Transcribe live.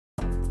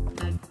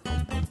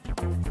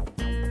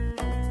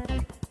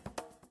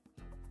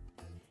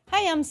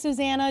Hi, I'm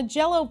Susanna.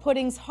 JELL-O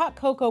Pudding's hot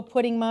cocoa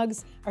pudding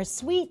mugs are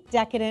sweet,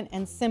 decadent,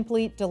 and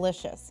simply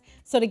delicious.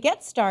 So to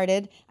get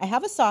started, I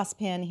have a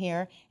saucepan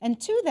here, and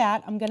to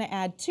that, I'm going to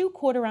add 2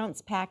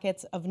 1/4-ounce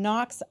packets of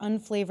Knox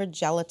unflavored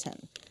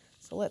gelatin.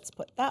 So let's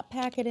put that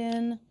packet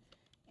in,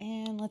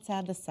 and let's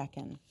add the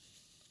second.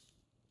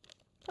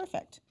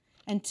 Perfect.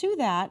 And to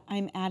that,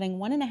 I'm adding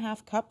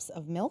 1½ cups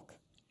of milk.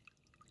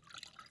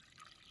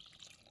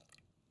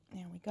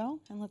 There we go.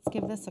 And let's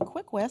give this a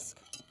quick whisk.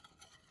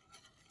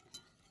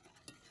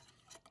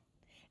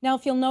 Now,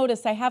 if you'll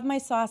notice, I have my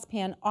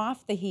saucepan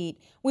off the heat.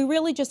 We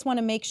really just want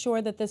to make sure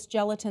that this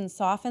gelatin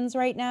softens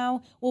right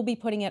now. We'll be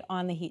putting it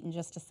on the heat in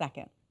just a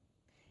second.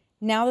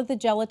 Now that the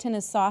gelatin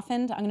is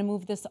softened, I'm going to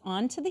move this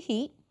onto the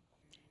heat.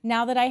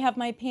 Now that I have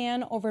my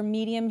pan over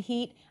medium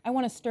heat, I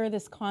want to stir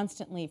this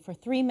constantly for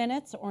 3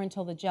 minutes or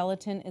until the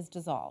gelatin is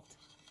dissolved.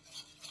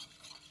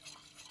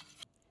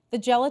 The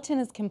gelatin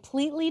is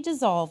completely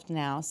dissolved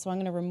now, so I'm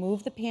going to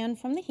remove the pan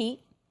from the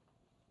heat.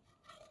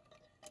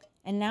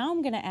 And now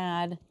I'm going to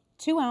add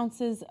 2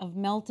 ounces of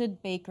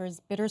melted Baker's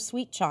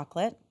bittersweet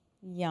chocolate.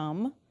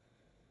 Yum.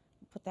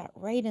 Put that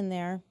right in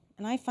there.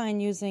 And I find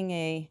using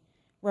a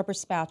rubber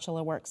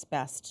spatula works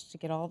best to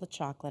get all the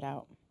chocolate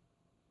out.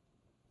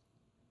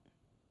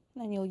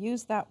 And then you'll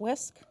use that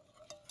whisk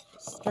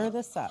to stir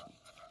this up.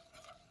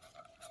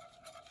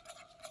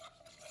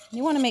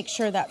 You want to make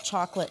sure that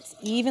chocolate's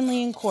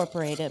evenly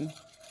incorporated.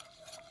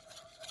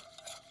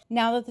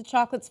 Now that the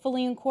chocolate's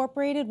fully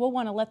incorporated, we'll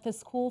want to let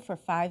this cool for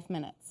 5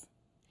 minutes.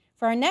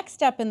 For our next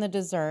step in the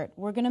dessert,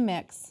 we're going to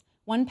mix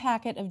 1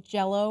 packet of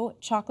JELL-O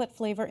chocolate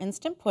flavor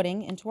instant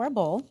pudding into our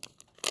bowl.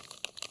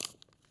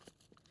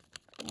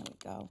 There we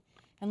go.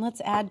 And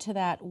let's add to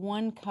that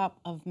 1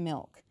 cup of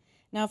milk.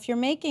 Now, if you're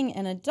making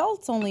an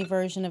adults-only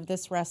version of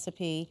this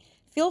recipe,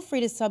 feel free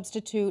to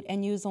substitute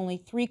and use only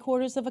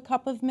 3/4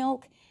 cup of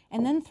milk,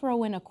 and then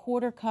throw in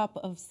 1/4 cup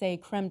of, say,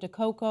 creme de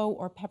coco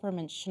or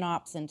peppermint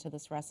schnapps into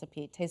this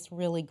recipe. It tastes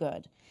really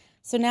good.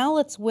 So now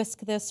let's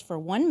whisk this for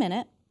 1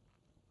 minute.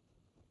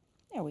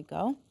 There we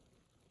go.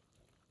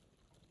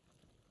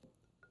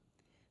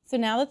 So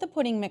now that the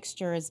pudding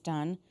mixture is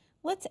done,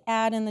 let's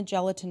add in the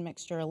gelatin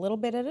mixture a little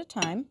bit at a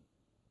time.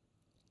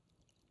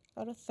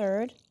 About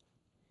 1/3.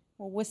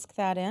 We'll whisk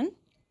that in.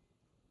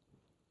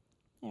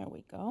 There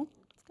we go.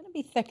 It's going to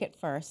be thick at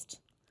first,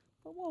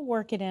 but we'll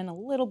work it in a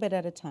little bit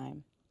at a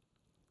time.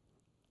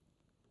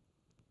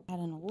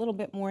 Add in a little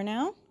bit more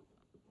now.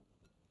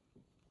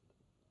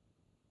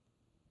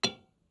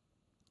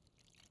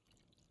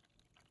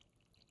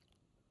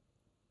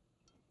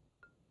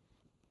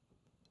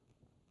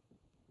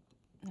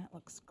 That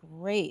looks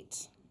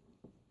great.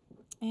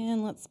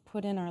 And let's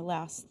put in our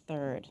last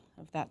 1/3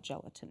 of that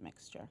gelatin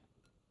mixture.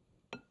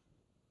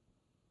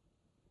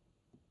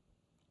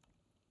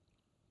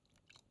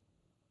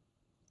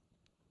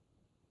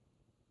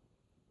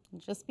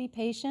 And just be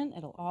patient,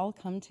 it'll all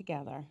come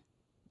together.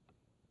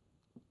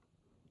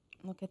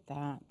 Look at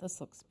that, this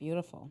looks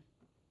beautiful.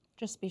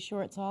 Just be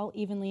sure it's all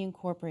evenly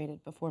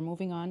incorporated before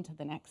moving on to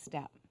the next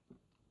step.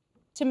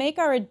 To make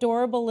our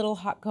adorable little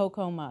hot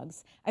cocoa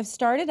mugs, I've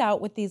started out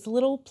with these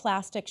little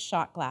plastic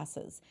shot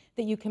glasses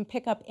that you can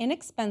pick up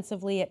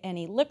inexpensively at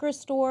any liquor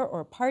store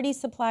or party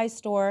supply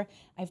store.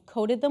 I've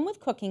coated them with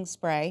cooking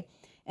spray,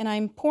 and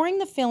I'm pouring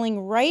the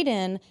filling right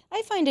in.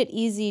 I find it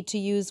easy to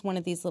use one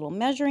of these little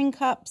measuring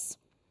cups,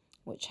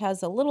 which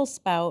has a little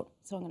spout.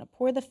 So I'm going to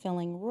pour the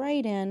filling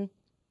right in,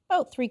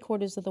 about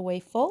 3/4 of the way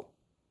full.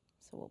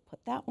 So we'll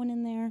put that one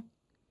in there.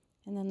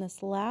 And then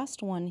this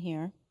last one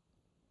here.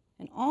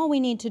 And all we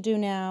need to do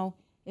now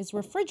is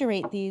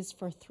refrigerate these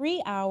for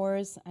 3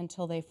 hours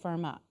until they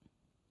firm up.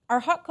 Our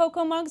hot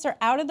cocoa mugs are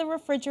out of the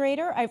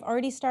refrigerator. I've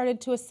already started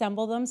to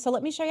assemble them, so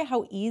let me show you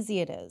how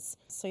easy it is.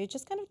 So you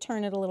just kind of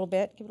turn it a little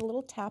bit, give it a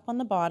little tap on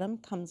the bottom,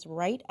 comes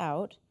right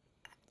out.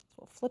 So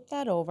we'll flip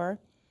that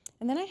over.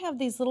 And then I have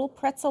these little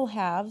pretzel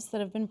halves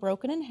that have been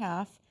broken in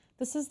half.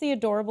 This is the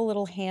adorable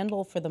little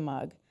handle for the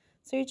mug.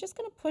 So you're just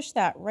going to push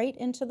that right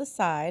into the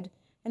side,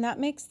 and that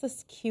makes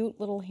this cute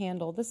little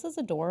handle. This is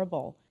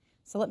adorable.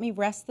 So let me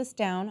rest this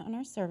down on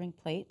our serving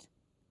plate.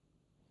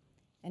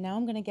 And now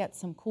I'm going to get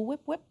some Cool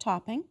Whip whipped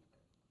topping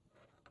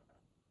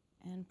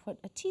and put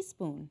a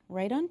teaspoon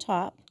right on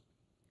top.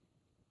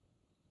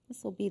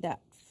 This will be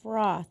that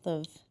froth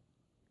of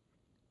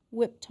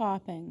whipped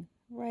topping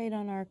right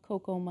on our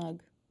cocoa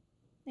mug.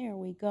 There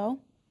we go.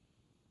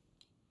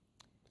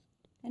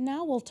 And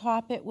now we'll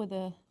top it with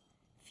a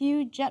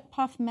few Jet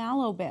Puff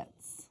mallow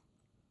bits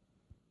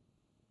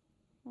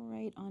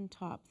right on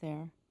top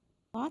there.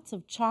 Lots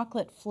of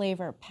chocolate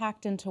flavor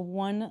packed into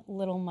one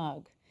little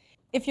mug.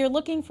 If you're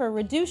looking for a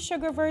reduced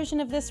sugar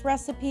version of this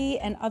recipe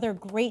and other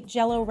great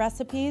JELL-O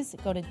recipes,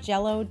 go to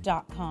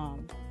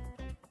JELLO.com.